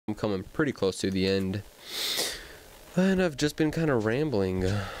I'm coming pretty close to the end, and I've just been kind of rambling.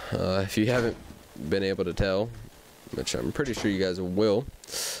 If you haven't been able to tell, which I'm pretty sure you guys will,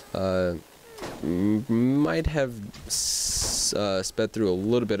 might have sped through a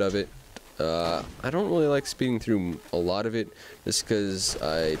little bit of it. I don't really like speeding through a lot of it, just because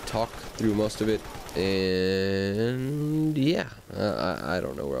I talk through most of it, and yeah, I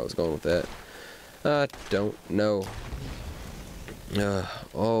don't know where I was going with that. I don't know.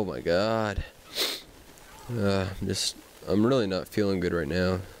 Oh my god. I'm really not feeling good right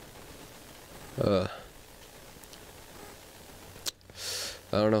now. I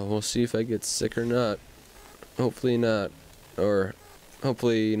don't know, we'll see if I get sick or not. Hopefully not. Or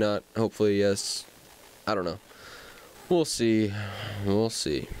hopefully not. Hopefully yes. I don't know. We'll see. We'll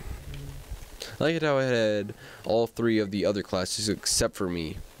see. I like it how I had all 3 of the other classes except for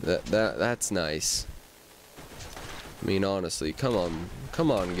me. That's nice. I mean, honestly, come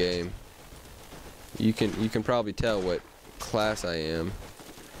on, game. You can probably tell what class I am.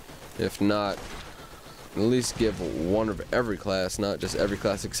 If not, at least give one of every class, not just every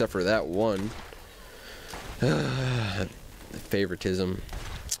class except for that one. Favoritism.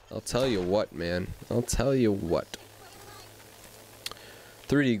 I'll tell you what, man. I'll tell you what.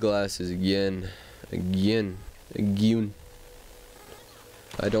 3D glasses again.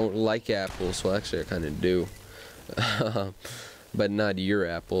 I don't like apples. Well, actually, I kind of do. But not your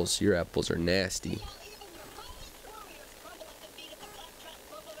apples. Your apples are nasty.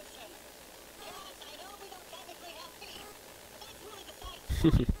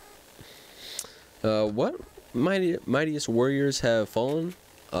 What mightiest warriors have fallen?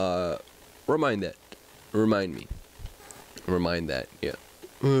 Remind that. Remind me. Remind that. Yeah.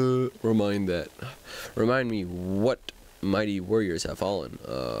 Remind that. Remind me what mighty warriors have fallen.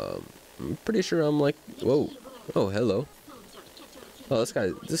 I'm pretty sure I'm like, whoa. Oh, hello. Oh,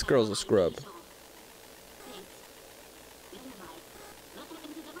 this girl's a scrub.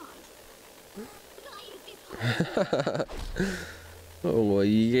 Oh, well,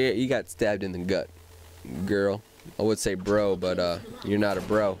 you got stabbed in the gut, girl. I would say bro, but you're not a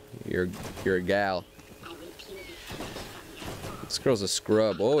bro. You're a gal. This girl's a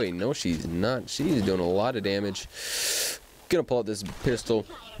scrub. Oh wait, no, she's not. She's doing a lot of damage. Gonna pull out this pistol.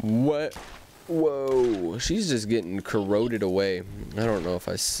 What? Whoa! She's just getting corroded away. I don't know if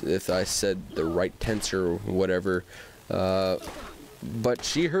I said the right tense or whatever. But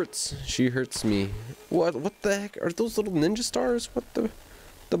she hurts. She hurts me. What the heck? Are those little ninja stars? What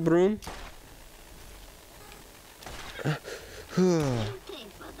the broom? Oh,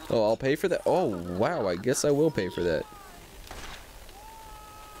 I'll pay for that. Oh, wow. I guess I will pay for that.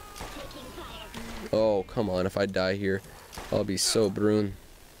 Oh, come on. If I die here, I'll be so brune.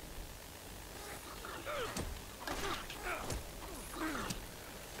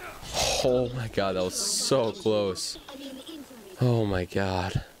 Oh my god, that was so close. Oh my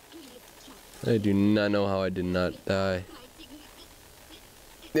god. I do not know how I did not die.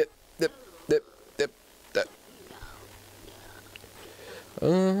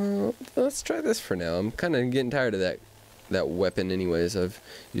 Let's try this for now. I'm kind of getting tired of that weapon anyways. I've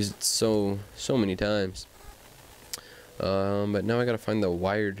used it so many times. But now I gotta find the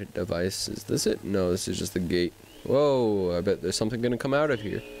wired device. Is this it? No, this is just the gate. Whoa, I bet there's something gonna come out of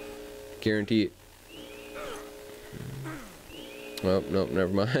here. Guarantee it. Oh, no,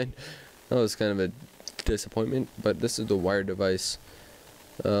 never mind. That was kind of a disappointment, but this is the wired device.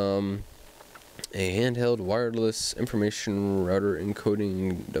 A handheld wireless information router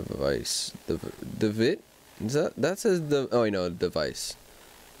encoding device. The VIT? Is that says the, oh, I know, device.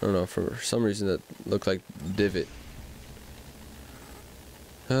 I don't know, for some reason that looked like divot.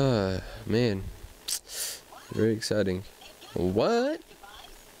 Man. Very exciting. What?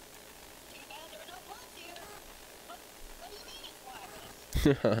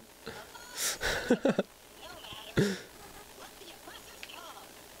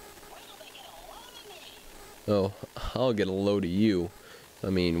 Oh, I'll get a load of you. I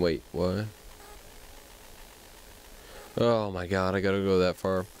mean, wait, what? Oh my god, I gotta go that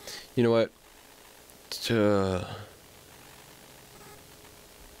far. You know what?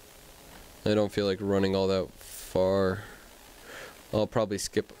 I don't feel like running all that far. I'll probably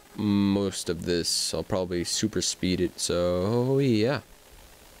skip most of this. I'll probably super speed it, so yeah.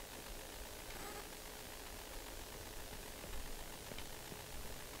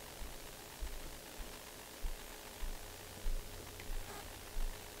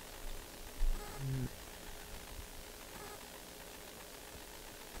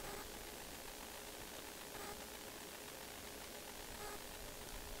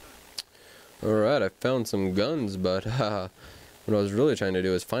 Alright, I found some guns, but What I was really trying to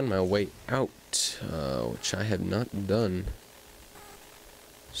do is find my way out, which I have not done.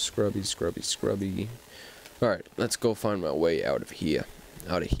 Scrubby, scrubby, scrubby. Alright, let's go find my way out of here.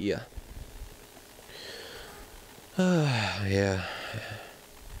 Out of here. Yeah.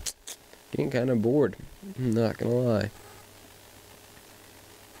 Getting kind of bored. I'm not gonna lie.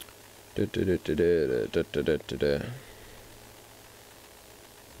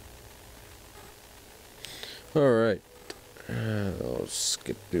 Alright. Let's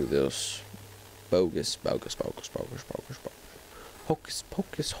get through this. Bogus, bogus, bogus, bogus, bogus, bogus. Hocus,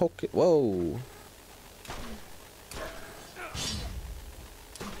 pocus, hocus. Whoa.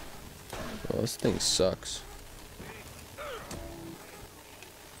 Oh, this thing sucks.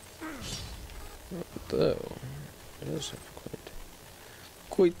 Though, it does have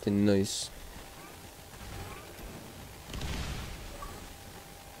quite nice.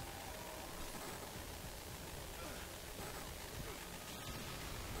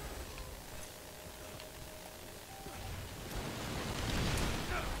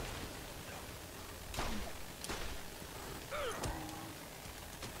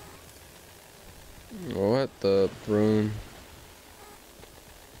 What the prune?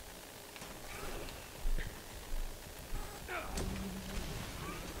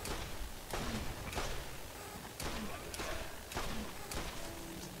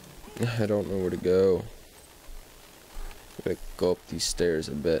 I don't know where to go. I gotta go up these stairs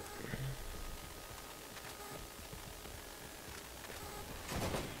a bit.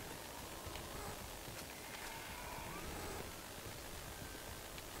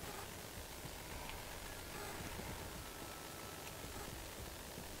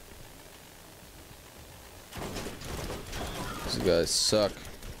 These guys suck.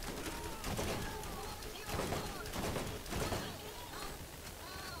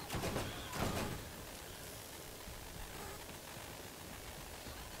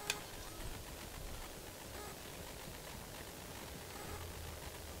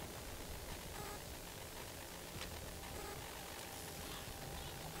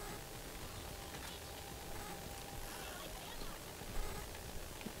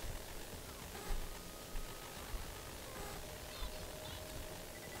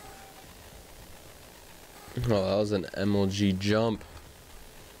 Oh, that was an MLG jump.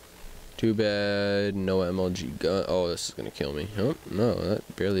 Too bad, no MLG gun. Oh, this is gonna kill me. Oh, no,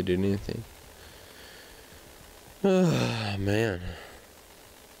 that barely did anything. Oh, man.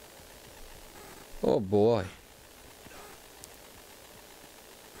 Oh, boy.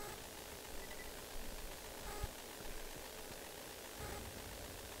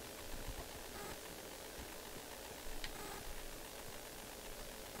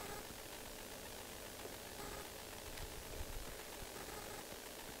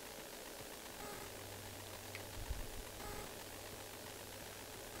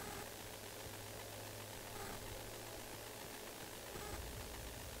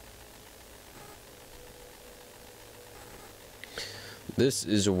 This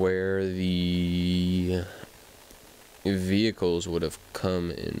is where the vehicles would have come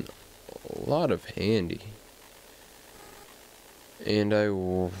in a lot of handy. And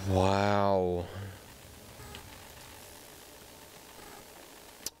wow.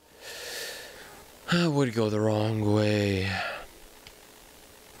 I would go the wrong way.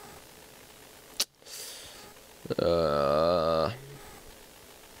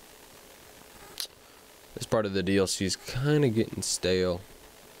 This part of the DLC is kind of getting stale.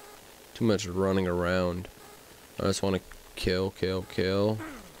 Too much running around. I just want to kill, kill, kill.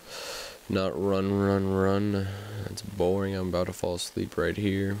 Not run, run, run. That's boring. I'm about to fall asleep right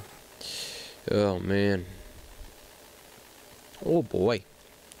here. Oh, man. Oh, boy.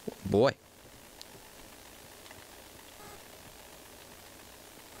 Oh, boy.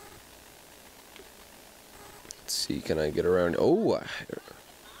 Let's see. Can I get around? Oh,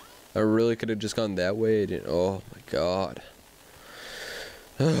 I really could have just gone that way. I didn't. Oh, my God.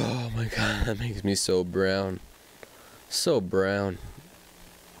 Oh, my God. That makes me so brown. So brown.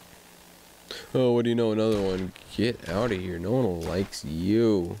 Oh, what do you know? Another one. Get out of here. No one likes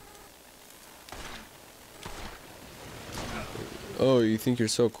you. Oh, you think you're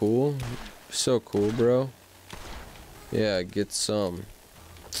so cool? So cool, bro. Yeah, get some.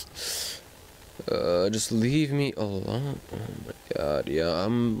 Just leave me alone. Oh my God. Yeah,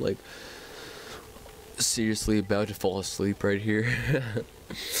 I'm like seriously about to fall asleep right here.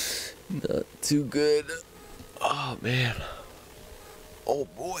 Not too good. Oh, man. Oh,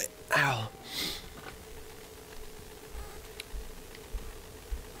 boy. Ow.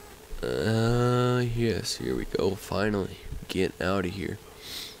 Yes, here we go. Finally, get out of here.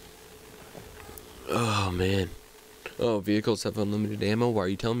 Oh, man. Oh, vehicles have unlimited ammo? Why are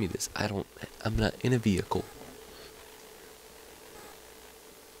you telling me this? I'm not in a vehicle.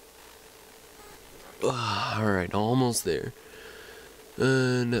 Alright, almost there.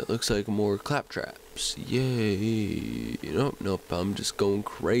 And it looks like more claptraps. Yay. Nope, I'm just going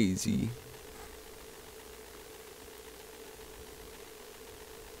crazy.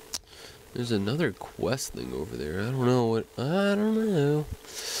 There's another quest thing over there. I don't know. I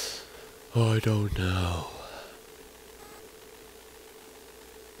don't know.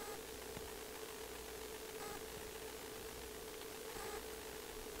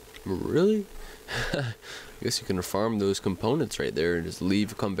 Really? I guess you can farm those components right there and just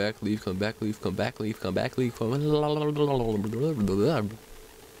leave, come back, leave, come back, leave, come back, leave, come back, leave, come back.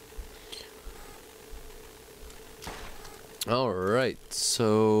 Alright,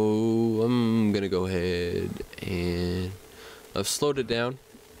 so I'm gonna go ahead and I've slowed it down,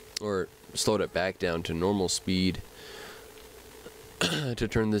 or slowed it back down to normal speed to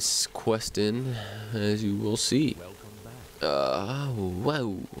turn this quest in, as you will see.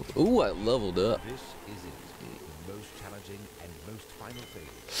 Wow. Ooh, I leveled up. This is it, the most challenging and most final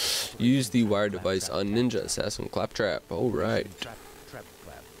phase. Use the wire device on Ninja Assassin Claptrap. Alright. Trap.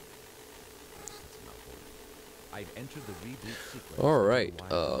 I've entered the reboot sequence. Alright,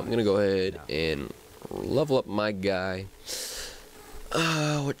 I'm gonna go ahead and level up my guy.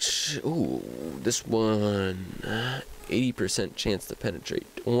 This one, 80% chance to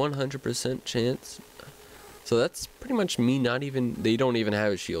penetrate, 100% chance. So that's pretty much me they don't even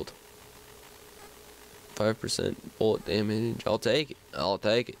have a shield. 5% bullet damage, I'll take it.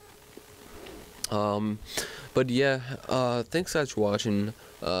 But yeah, thanks guys for watching.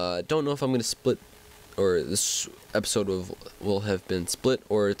 Don't know if I'm gonna split, or this episode will have been split,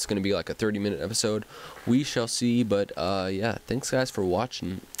 or it's gonna be like a 30-minute episode. We shall see. But yeah, thanks guys for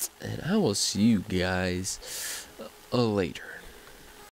watching, and I will see you guys later.